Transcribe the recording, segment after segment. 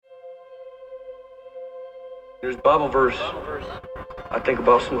There's a Bible verse I think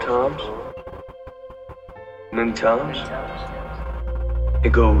about sometimes. Many times.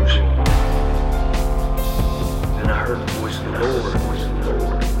 It goes, "Then I heard the voice of the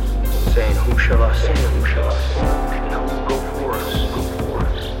Lord saying, Whom shall I send? Whom shall I send? And who will go for us? Go for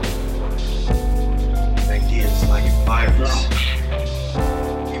us." The idea is like a virus.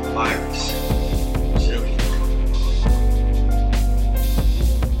 Silly.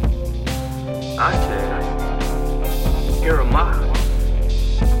 I said, "Here am I.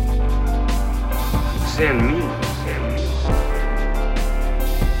 Send me."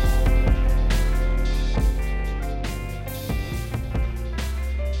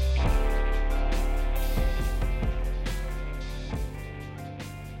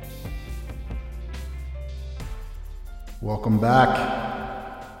 Welcome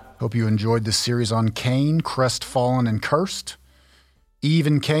back. Hope you enjoyed this series on Cain, Crestfallen, and Cursed. Eve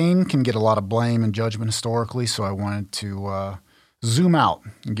and Cain can get a lot of blame and judgment historically, so I wanted to zoom out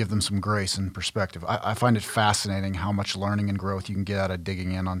and give them some grace and perspective. I find it fascinating how much learning and growth you can get out of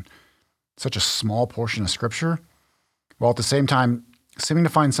digging in on such a small portion of Scripture, while at the same time seeming to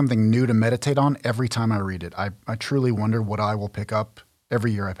find something new to meditate on every time I read it. I truly wonder what I will pick up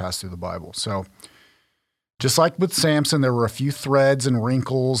every year I pass through the Bible. So just like with Samson, there were a few threads and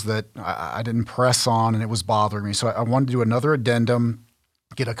wrinkles that I didn't press on and it was bothering me. So I wanted to do another addendum,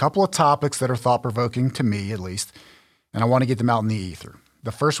 get a couple of topics that are thought-provoking to me at least, and I want to get them out in the ether.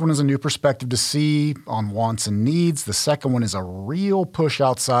 The first one is a new perspective to see on wants and needs. The second one is a real push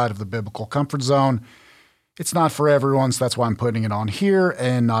outside of the biblical comfort zone. It's not for everyone, so that's why I'm putting it on here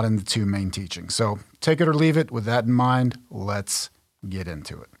and not in the two main teachings. So take it or leave it. With that in mind, let's get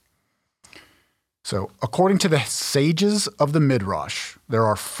into it. So according to the sages of the Midrash, there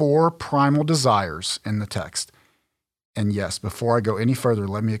are 4 primal desires in the text. And yes, before I go any further,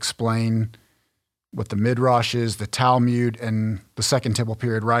 let me explain what the Midrash is, the Talmud, and the Second Temple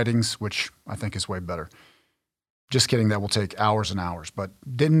period writings, which I think is way better. Just kidding, that will take hours and hours. But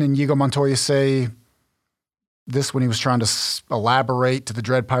didn't Inigo Montoya say this when he was trying to elaborate to the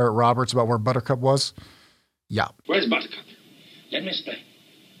Dread Pirate Roberts about where Buttercup was? Yeah. Where's Buttercup? Let me explain.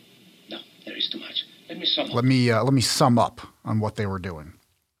 No, there is too much. Let me sum up. Let me sum up on what they were doing.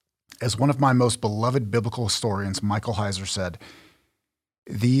 As one of my most beloved biblical historians, Michael Heiser, said,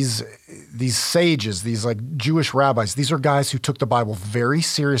 these sages, these like Jewish rabbis, these are guys who took the Bible very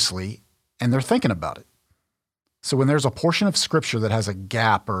seriously and they're thinking about it. So when there's a portion of Scripture that has a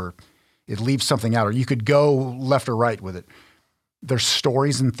gap or it leaves something out, or you could go left or right with it, there's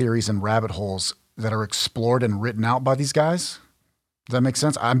stories and theories and rabbit holes that are explored and written out by these guys. Does that make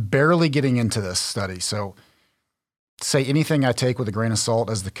sense? I'm barely getting into this study, so say anything I take with a grain of salt,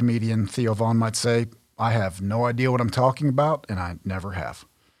 as the comedian Theo Vaughn might say. I have no idea what I'm talking about, and I never have.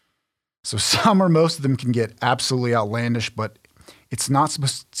 So some or most of them can get absolutely outlandish, but it's not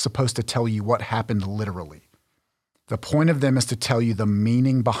supposed to tell you what happened literally. The point of them is to tell you the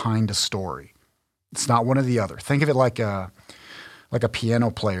meaning behind a story. It's not one or the other. Think of it like a piano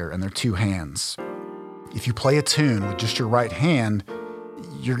player and their 2 hands. If you play a tune with just your right hand,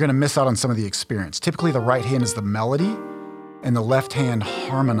 you're going to miss out on some of the experience. Typically, the right hand is the melody, and the left hand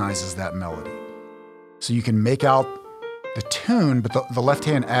harmonizes that melody. So you can make out the tune, but the left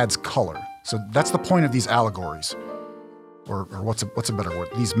hand adds color. So that's the point of these allegories, or what's a better word?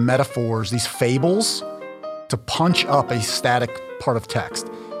 These metaphors, these fables, to punch up a static part of text.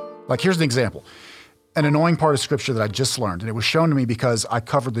 Like here's an example. An annoying part of Scripture that I just learned, and it was shown to me because I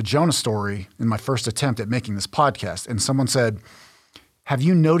covered the Jonah story in my first attempt at making this podcast, and someone said, have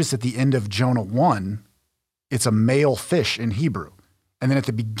you noticed at the end of Jonah 1, it's a male fish in Hebrew, and then at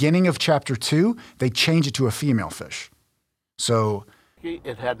the beginning of chapter 2, they change it to a female fish. So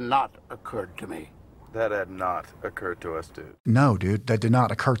it had not occurred to me. That had not occurred to us, dude. No, dude, that did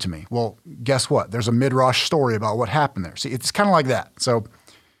not occur to me. Well, guess what? There's a Midrash story about what happened there. See, it's kind of like that. So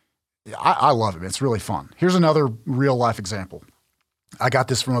I love it. It's really fun. Here's another real life example. I got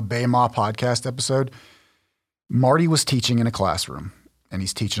this from a Bema podcast episode. Marty was teaching in a classroom, and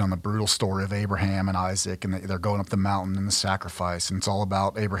he's teaching on the brutal story of Abraham and Isaac, and they're going up the mountain and the sacrifice, and it's all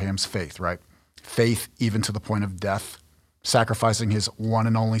about Abraham's faith, right? Faith even to the point of death, sacrificing his one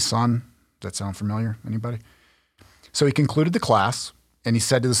and only son. Does that sound familiar? Anybody? So he concluded the class, and he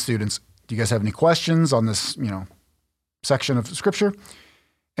said to the students, do you guys have any questions on this, section of Scripture?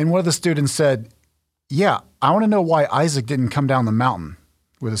 And one of the students said, yeah, I want to know why Isaac didn't come down the mountain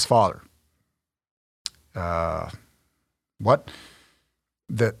with his father. What?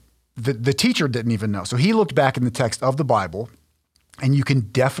 The teacher didn't even know. So he looked back in the text of the Bible, and you can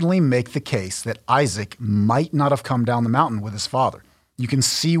definitely make the case that Isaac might not have come down the mountain with his father. You can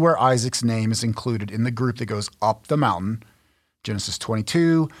see where Isaac's name is included in the group that goes up the mountain. Genesis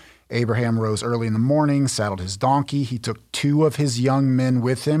 22, Abraham rose early in the morning, saddled his donkey. He took 2 of his young men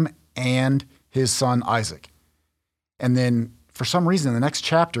with him and his son Isaac. And then for some reason in the next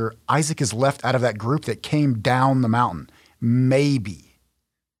chapter, Isaac is left out of that group that came down the mountain. Maybe.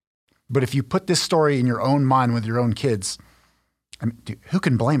 But if you put this story in your own mind with your own kids, I mean, dude, who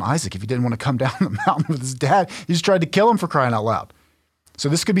can blame Isaac if he didn't want to come down the mountain with his dad? He just tried to kill him, for crying out loud. So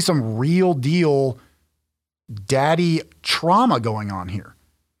this could be some real deal daddy trauma going on here.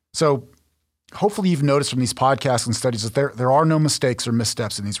 So hopefully you've noticed from these podcasts and studies that there are no mistakes or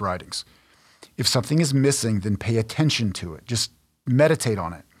missteps in these writings. If something is missing, then pay attention to it. Just meditate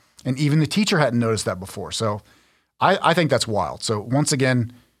on it. And even the teacher hadn't noticed that before. So I think that's wild. So once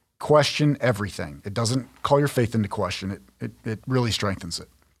again, question everything. It doesn't call your faith into question. It really strengthens it.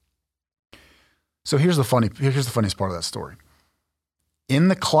 So here's the funniest part of that story. In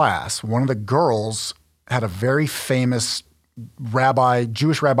the class, one of the girls had a very famous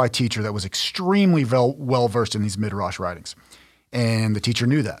Jewish rabbi teacher that was extremely well-versed in these Midrash writings. And the teacher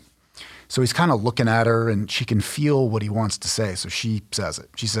knew that. So he's kind of looking at her and she can feel what he wants to say. So she says it.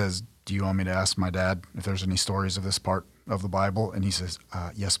 She says, "Do you want me to ask my dad if there's any stories of this part of the Bible?" And he says,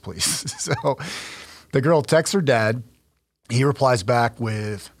 "Yes, please." So the girl texts her dad. He replies back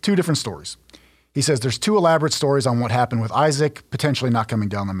with 2 different stories. He says there's 2 elaborate stories on what happened with Isaac potentially not coming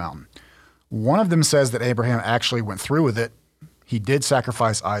down the mountain. One of them says that Abraham actually went through with it. He did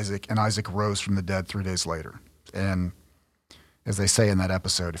sacrifice Isaac, and Isaac rose from the dead 3 days later. And as they say in that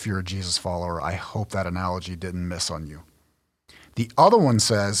episode, if you're a Jesus follower, I hope that analogy didn't miss on you. The other one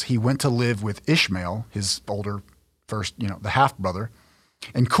says he went to live with Ishmael, his older first, the half-brother,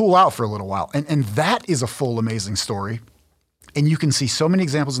 and cool out for a little while. And that is a full, amazing story. And you can see so many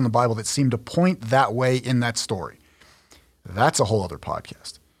examples in the Bible that seem to point that way in that story. That's a whole other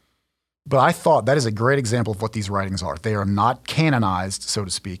podcast. But I thought that is a great example of what these writings are. They are not canonized, so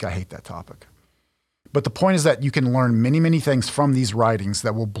to speak. I hate that topic. But the point is that you can learn many, many things from these writings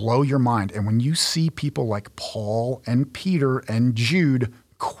that will blow your mind. And when you see people like Paul and Peter and Jude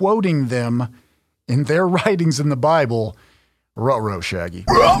quoting them in their writings in the Bible, ruh-roh, Shaggy.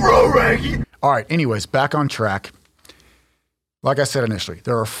 Ruh-roh, Raggy. All right, anyways, back on track. Like I said initially,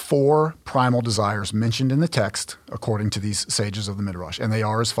 there are 4 primal desires mentioned in the text, according to these sages of the Midrash, and they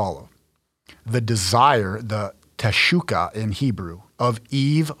are as follow. The desire, the teshuka in Hebrew, of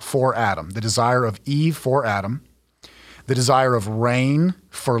Eve for Adam. The desire of Eve for Adam. The desire of rain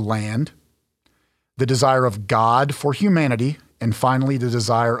for land. The desire of God for humanity. And finally, the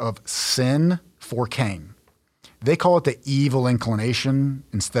desire of sin for Cain. They call it the evil inclination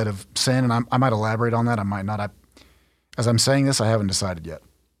instead of sin, and I might elaborate on that. I might not. As I'm saying this, I haven't decided yet.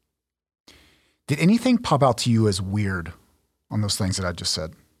 Did anything pop out to you as weird on those things that I just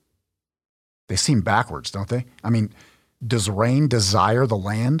said? They seem backwards, don't they? I mean, does rain desire the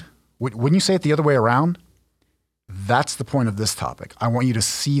land? Wouldn't you say it the other way around? That's the point of this topic. I want you to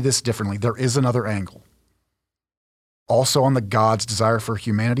see this differently. There is another angle. Also on the God's desire for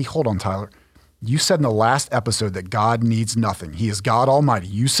humanity. Hold on, Tyler. You said in the last episode that God needs nothing. He is God Almighty.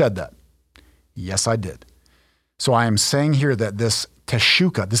 You said that. Yes, I did. So I am saying here that this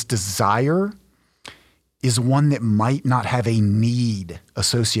teshuka, this desire, is one that might not have a need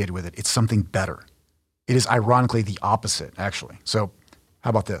associated with it. It's something better. It is ironically the opposite, actually. So how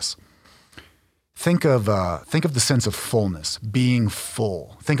about this? Think of the sense of fullness, being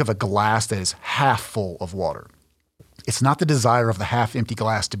full. Think of a glass that is half full of water. It's not the desire of the half-empty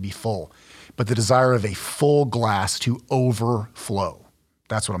glass to be full, but the desire of a full glass to overflow.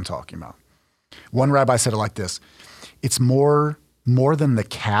 That's what I'm talking about. One rabbi said it like this: it's more than the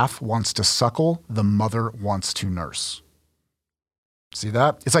calf wants to suckle, the mother wants to nurse. See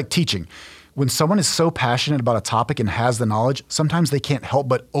that? It's like teaching. When someone is so passionate about a topic and has the knowledge, sometimes they can't help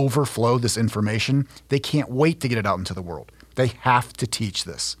but overflow this information. They can't wait to get it out into the world. They have to teach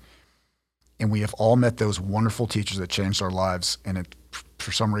this. And we have all met those wonderful teachers that changed our lives, and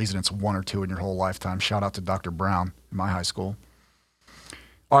for some reason it's 1 or 2 in your whole lifetime. Shout out to Dr. Brown in my high school.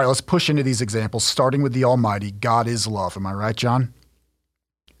 All right, let's push into these examples, starting with the Almighty. God is love. Am I right, John?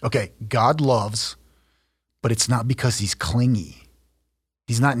 Okay, God loves, but it's not because he's clingy.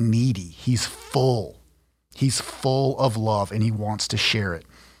 He's not needy. He's full. He's full of love, and he wants to share it.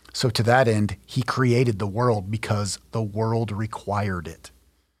 So to that end, he created the world because the world required it.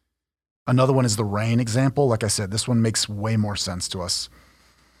 Another one is the rain example. Like I said, this one makes way more sense to us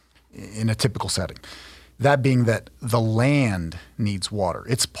in a typical setting. That being that the land needs water.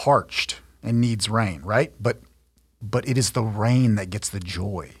 It's parched and needs rain, right? But it is the rain that gets the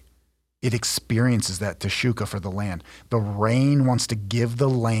joy. It experiences that teshuka for the land. The rain wants to give the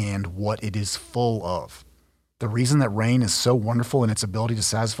land what it is full of. The reason that rain is so wonderful in its ability to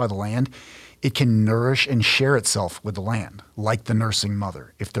satisfy the land, it can nourish and share itself with the land, like the nursing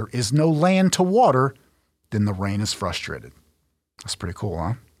mother. If there is no land to water, then the rain is frustrated. That's pretty cool,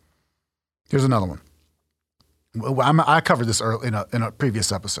 huh? Here's another one. I covered this in a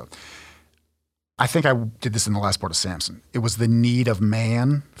previous episode. I think I did this in the last part of Samson. It was the need of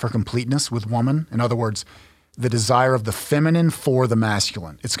man for completeness with woman. In other words, the desire of the feminine for the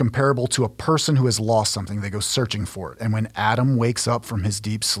masculine. It's comparable to a person who has lost something. They go searching for it. And when Adam wakes up from his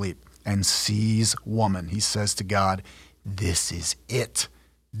deep sleep and sees woman, he says to God, this is it.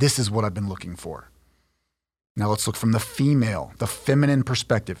 This is what I've been looking for. Now let's look from the female, the feminine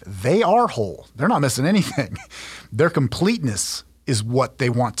perspective. They are whole. They're not missing anything. Their completeness is what they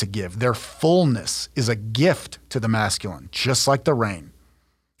want to give. Their fullness is a gift to the masculine, just like the rain,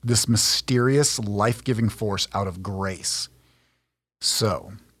 this mysterious life-giving force out of grace.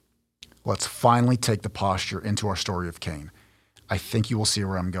 So let's finally take the posture into our story of Cain. I think you will see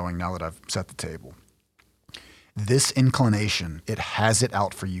where I'm going now that I've set the table. This inclination, it has it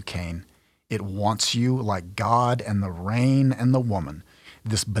out for you, Cain. It wants you like God and the rain and the woman.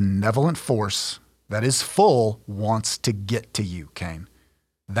 This benevolent force that is full wants to get to you, Cain.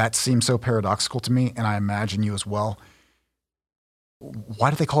 That seems so paradoxical to me, and I imagine you as well. Why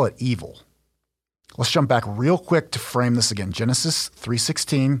do they call it evil? Let's jump back real quick to frame this again. Genesis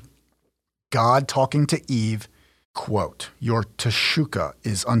 3:16, God talking to Eve, quote, your teshuka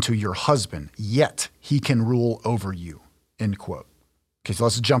is unto your husband, yet he can rule over you, end quote. Okay, so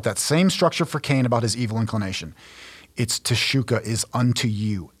let's jump that same structure for Cain about his evil inclination. Its teshuka is unto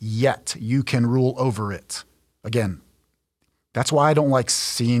you, yet you can rule over it. Again, that's why I don't like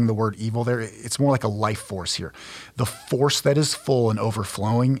seeing the word evil there. It's more like a life force here. The force that is full and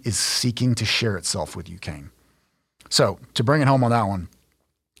overflowing is seeking to share itself with you, Cain. So to bring it home on that one,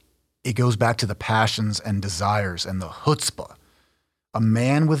 it goes back to the passions and desires and the chutzpah. A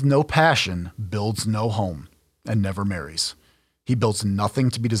man with no passion builds no home and never marries. He builds nothing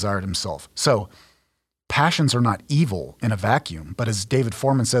to be desired himself. So passions are not evil in a vacuum, but as David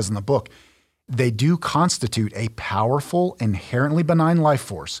Foreman says in the book, they do constitute a powerful, inherently benign life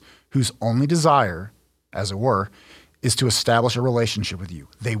force whose only desire, as it were, is to establish a relationship with you.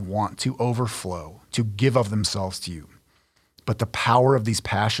 They want to overflow, to give of themselves to you. But the power of these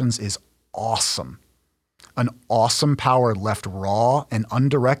passions is awesome. An awesome power left raw and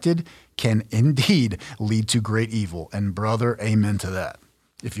undirected can indeed lead to great evil. And brother, amen to that,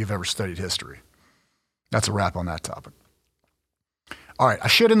 if you've ever studied history. That's a wrap on that topic. All right, I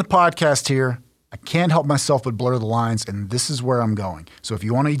should end the podcast here. I can't help myself but blur the lines, and this is where I'm going. So if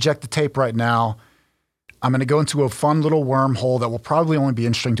you want to eject the tape right now, I'm going to go into a fun little wormhole that will probably only be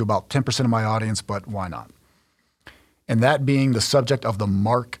interesting to about 10% of my audience, but why not? And that being the subject of the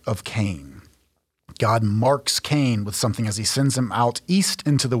Mark of Cain. God marks Cain with something as he sends him out east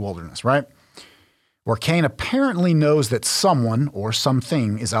into the wilderness, right? Where Cain apparently knows that someone or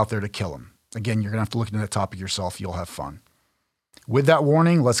something is out there to kill him. Again, you're going to have to look into that topic yourself. You'll have fun. With that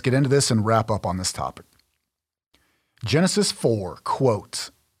warning, let's get into this and wrap up on this topic. Genesis 4, quote,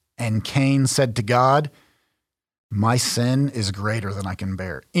 and Cain said to God, my sin is greater than I can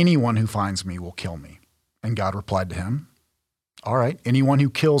bear. Anyone who finds me will kill me. And God replied to him, all right, anyone who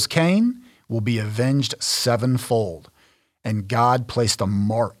kills Cain will be avenged sevenfold. And God placed a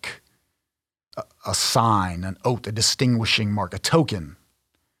mark, a sign, an oath, a distinguishing mark, a token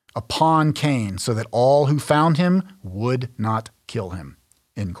upon Cain so that all who found him would not kill him,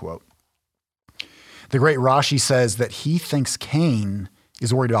 end quote. The great Rashi says that he thinks Cain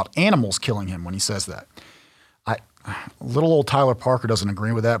is worried about animals killing him when he says that. Little old Tyler Parker doesn't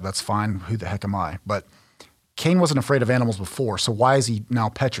agree with that, but that's fine. Who the heck am I? But Cain wasn't afraid of animals before, so why is he now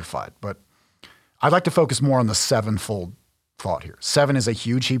petrified? But I'd like to focus more on the sevenfold thought here. 7 is a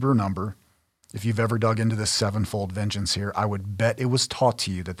huge Hebrew number. If you've ever dug into this sevenfold vengeance here, I would bet it was taught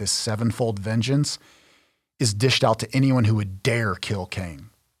to you that this sevenfold vengeance is dished out to anyone who would dare kill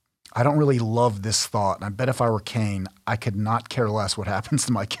Cain. I don't really love this thought, and I bet if I were Cain, I could not care less what happens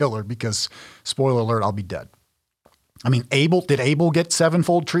to my killer because, spoiler alert, I'll be dead. I mean, did Abel get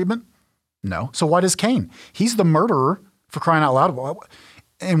sevenfold treatment? No. So why does Cain? He's the murderer, for crying out loud.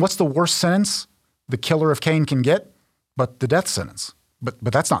 And what's the worst sentence the killer of Cain can get? But the death sentence. But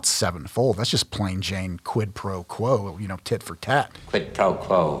that's not sevenfold. That's just plain Jane quid pro quo, tit for tat. Quid pro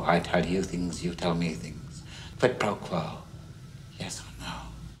quo. I tell you things, you tell me things. Quid pro quo. Yes or no?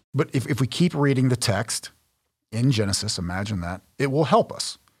 But if we keep reading the text in Genesis, imagine that, it will help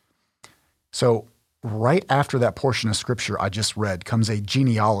us. So right after that portion of scripture I just read comes a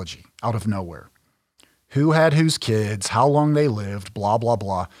genealogy out of nowhere. Who had whose kids, how long they lived, blah, blah,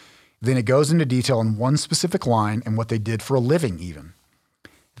 blah. Then it goes into detail in one specific line and what they did for a living even.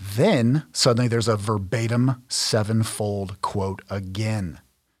 Then suddenly there's a verbatim sevenfold quote again.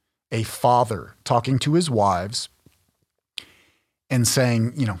 A father talking to his wives and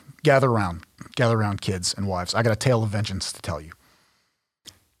saying, gather around kids and wives. I got a tale of vengeance to tell you.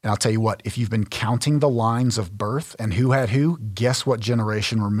 And I'll tell you what, if you've been counting the lines of birth and who had who, guess what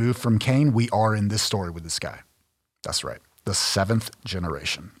generation removed from Cain we are in this story with this guy. That's right, the 7th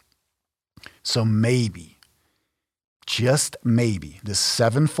generation. So maybe, just maybe, this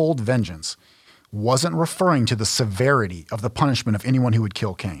sevenfold vengeance wasn't referring to the severity of the punishment of anyone who would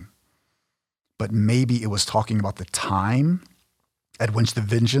kill Cain. But maybe it was talking about the time at which the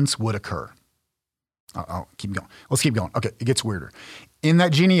vengeance would occur. I'll keep going. Let's keep going. Okay, it gets weirder. In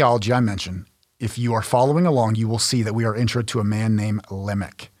that genealogy I mentioned, if you are following along, you will see that we are introed to a man named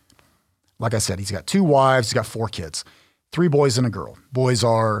Lamech. Like I said, he's got 2 wives, he's got 4 kids, 3 boys and a girl. Boys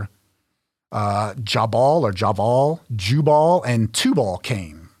are Jubal, and Tubal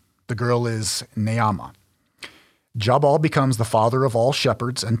Cain. The girl is Naamah. Jubal becomes the father of all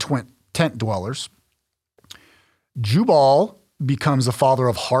shepherds and tent dwellers. Jubal becomes the father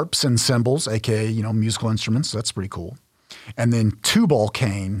of harps and cymbals, aka, musical instruments. So that's pretty cool. And then Tubal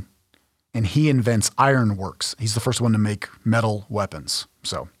Cain, and he invents ironworks. He's the first one to make metal weapons.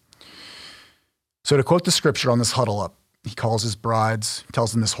 So to quote the scripture on this huddle up, he calls his brides,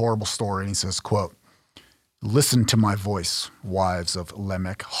 tells them this horrible story, and he says, quote, "Listen to my voice, wives of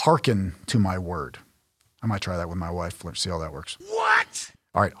Lamech. Hearken to my word." I might try that with my wife. Let's see how that works. What?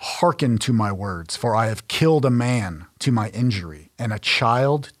 All right, hearken to my words, for I have killed a man to my injury and a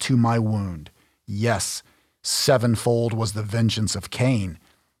child to my wound. Yes, sevenfold was the vengeance of Cain,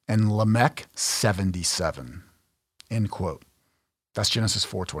 and Lamech 77. End quote. That's Genesis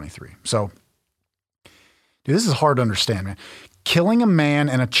 4:23. So, dude, this is hard to understand, man. Killing a man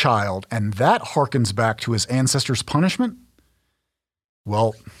and a child, and that harkens back to his ancestors' punishment?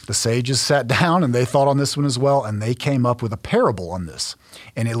 Well, the sages sat down and they thought on this one as well, and they came up with a parable on this.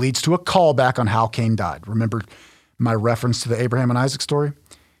 And it leads to a callback on how Cain died. Remember my reference to the Abraham and Isaac story?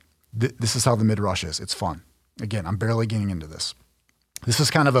 This is how the Midrash is. It's fun. Again, I'm barely getting into this. This is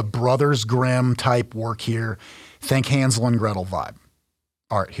kind of a Brothers Grimm type work here. Think Hansel and Gretel vibe.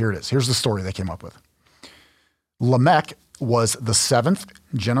 All right, here it is. Here's the story they came up with. Lamech was the 7th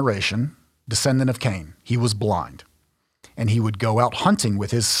generation descendant of Cain. He was blind. And he would go out hunting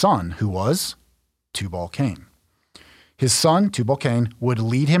with his son, who was Tubal Cain. His son, Tubal Cain, would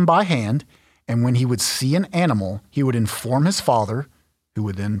lead him by hand, and when he would see an animal, he would inform his father, who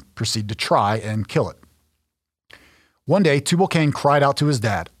would then proceed to try and kill it. One day, Tubal Cain cried out to his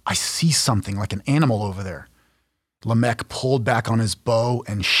dad, "I see something like an animal over there." Lamech pulled back on his bow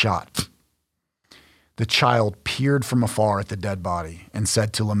and shot. The child peered from afar at the dead body and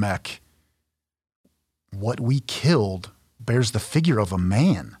said to Lamech, "What we killed bears the figure of a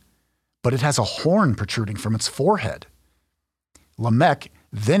man, but it has a horn protruding from its forehead." Lamech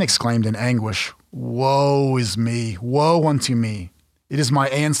then exclaimed in anguish, "Woe is me, woe unto me. It is my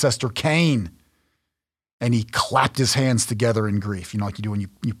ancestor Cain." And he clapped his hands together in grief, like you do when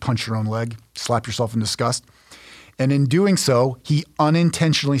you punch your own leg, slap yourself in disgust. And in doing so, he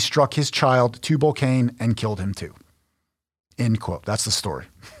unintentionally struck his child, Tubal Cain, and killed him too. End quote. That's the story.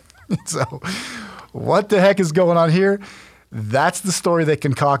 So what the heck is going on here? That's the story they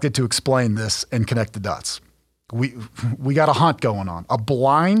concocted to explain this and connect the dots. We got a hunt going on. A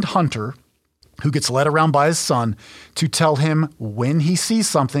blind hunter who gets led around by his son to tell him when he sees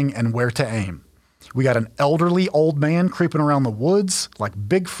something and where to aim. We got an elderly old man creeping around the woods like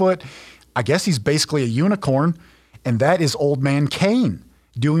Bigfoot. I guess he's basically a unicorn. And that is old man Cain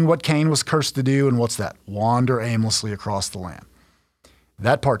doing what Cain was cursed to do. And what's that? Wander aimlessly across the land.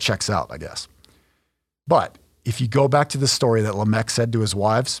 That part checks out, I guess. But if you go back to the story that Lamech said to his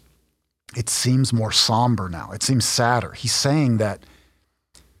wives, it seems more somber now. It seems sadder. He's saying that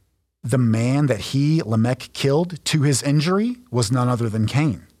the man that Lamech killed to his injury was none other than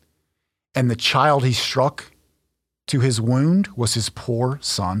Cain. And the child he struck to his wound was his poor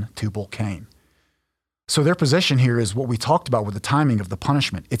son, Tubal Cain. So their position here is what we talked about with the timing of the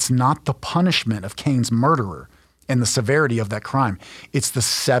punishment. It's not the punishment of Cain's murderer and the severity of that crime. It's the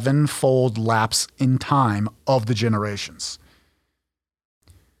sevenfold lapse in time of the generations.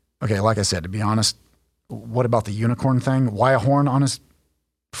 Okay, like I said, to be honest, what about the unicorn thing? Why a horn on his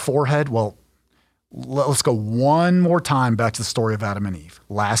forehead? Well, let's go one more time back to the story of Adam and Eve.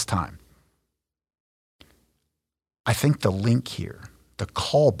 Last time. I think the link here, the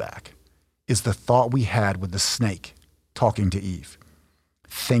callback, is the thought we had with the snake talking to Eve.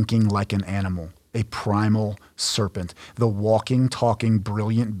 Thinking like an animal, a primal serpent, the walking, talking,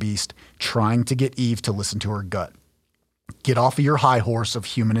 brilliant beast trying to get Eve to listen to her gut. Get off of your high horse of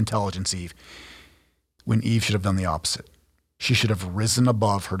human intelligence, Eve. When Eve should have done the opposite. She should have risen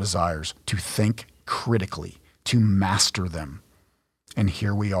above her desires to think critically, to master them. And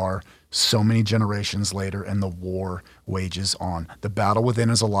here we are, so many generations later, and the war wages on. The battle within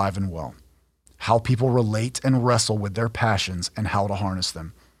is alive and well. How people relate and wrestle with their passions and how to harness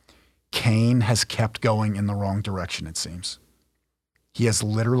them. Cain has kept going in the wrong direction, it seems. He has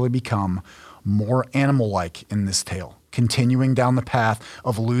literally become more animal-like in this tale, continuing down the path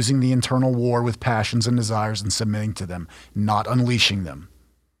of losing the internal war with passions and desires and submitting to them, not unleashing them.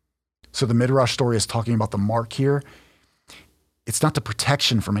 So the Midrash story is talking about the mark here. It's not the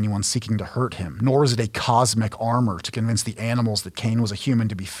protection from anyone seeking to hurt him, nor is it a cosmic armor to convince the animals that Cain was a human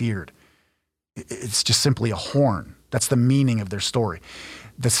to be feared. It's just simply a horn. That's the meaning of their story.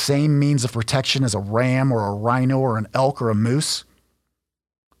 The same means of protection as a ram or a rhino or an elk or a moose.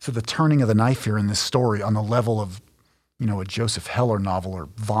 So the turning of the knife here in this story on the level of, a Joseph Heller novel or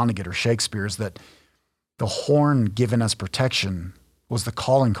Vonnegut or Shakespeare is that the horn given as protection was the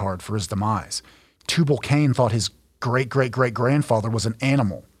calling card for his demise. Tubal-Cain thought his great-great-great-grandfather was an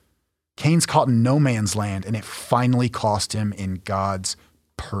animal. Cain's caught in no man's land, and it finally cost him in God's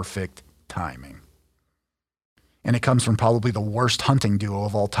perfect timing. And it comes from probably the worst hunting duo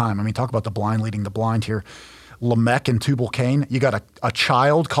of all time. I mean, talk about the blind leading the blind here. Lamech and Tubal-Cain, you got a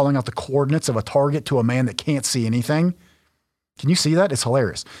child calling out the coordinates of a target to a man that can't see anything. Can you see that? It's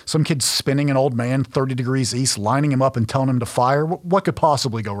hilarious. Some kid spinning an old man 30 degrees east, lining him up and telling him to fire. What could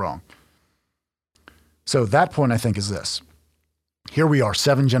possibly go wrong? So that point, I think, is this. Here we are,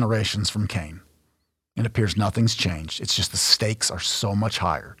 7 generations from Cain. It appears nothing's changed. It's just the stakes are so much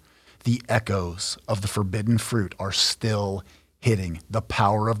higher. The echoes of the forbidden fruit are still hitting. The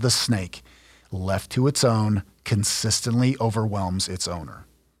power of the snake, left to its own, consistently overwhelms its owner.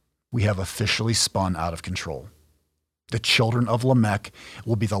 We have officially spun out of control. The children of Lamech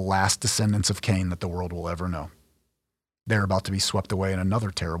will be the last descendants of Cain that the world will ever know. They're about to be swept away in another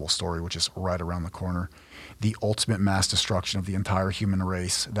terrible story, which is right around the corner. The ultimate mass destruction of the entire human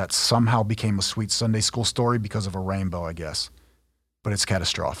race that somehow became a sweet Sunday school story because of a rainbow, I guess. But it's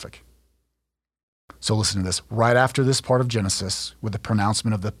catastrophic. So listen to this. Right after this part of Genesis, with the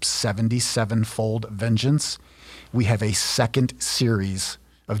pronouncement of the 77-fold vengeance, we have a second series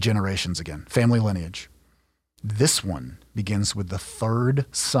of generations again, family lineage. This one begins with the 3rd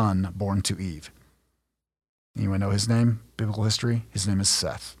son born to Eve. Anyone know his name? Biblical history? His name is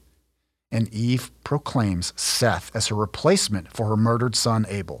Seth. And Eve proclaims Seth as her replacement for her murdered son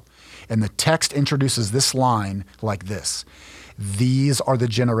Abel. And the text introduces this line like this. These are the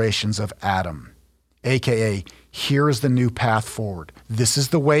generations of Adam. AKA, here is the new path forward. This is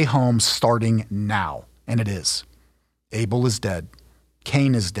the way home starting now. And it is. Abel is dead.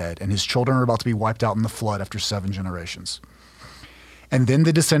 Cain is dead. And his children are about to be wiped out in the flood after 7 generations. And then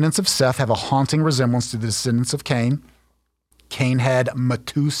the descendants of Seth have a haunting resemblance to the descendants of Cain. Cain had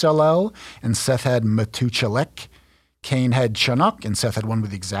Methuselah, and Seth had Methuchelek. Cain had Chanuk, and Seth had one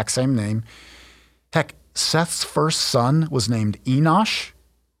with the exact same name. Heck, Seth's first son was named Enosh,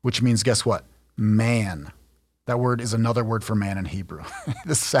 which means, guess what? Man. That word is another word for man in Hebrew.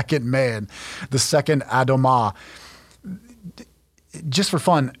 The second man, the second Adomah. Just for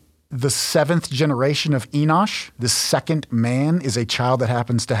fun, the 7th generation of Enosh, the second man, is a child that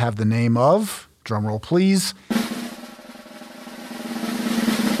happens to have the name of, drumroll please,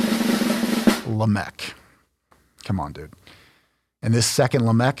 Lamech. Come on, dude. And this second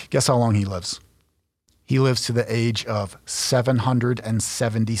Lamech, guess how long he lives? He lives to the age of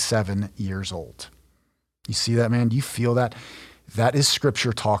 777 years old. You see that, man? Do you feel that? That is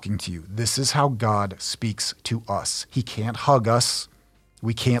Scripture talking to you. This is how God speaks to us. He can't hug us.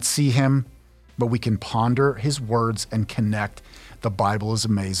 We can't see him, but we can ponder his words and connect. The Bible is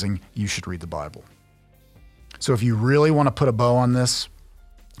amazing. You should read the Bible. So if you really want to put a bow on this,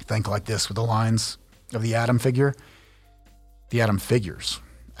 think like this with the lines of the Adam figure. The Adam figures.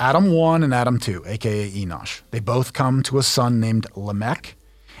 Adam 1 and Adam 2, aka Enosh. They both come to a son named Lamech.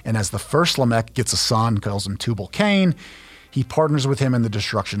 And as the first Lamech gets a son, calls him Tubal-Cain, he partners with him in the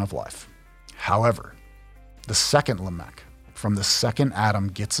destruction of life. However, the second Lamech, from the second Adam,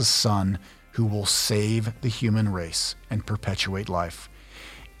 gets a son who will save the human race and perpetuate life.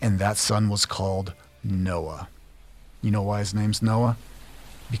 And that son was called Noah. You know why his name's Noah?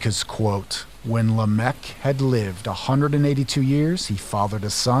 Because, quote, when Lamech had lived 182 years, he fathered a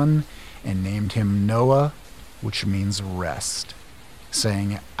son and named him Noah, which means rest.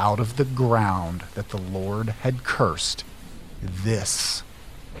 saying, out of the ground that the Lord had cursed, this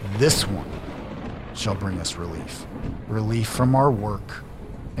one shall bring us relief. Relief from our work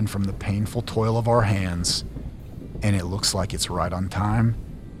and from the painful toil of our hands. And it looks like it's right on time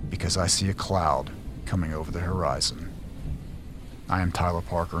because I see a cloud coming over the horizon. I am Tyler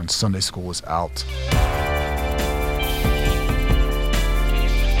Parker, and Sunday School is out.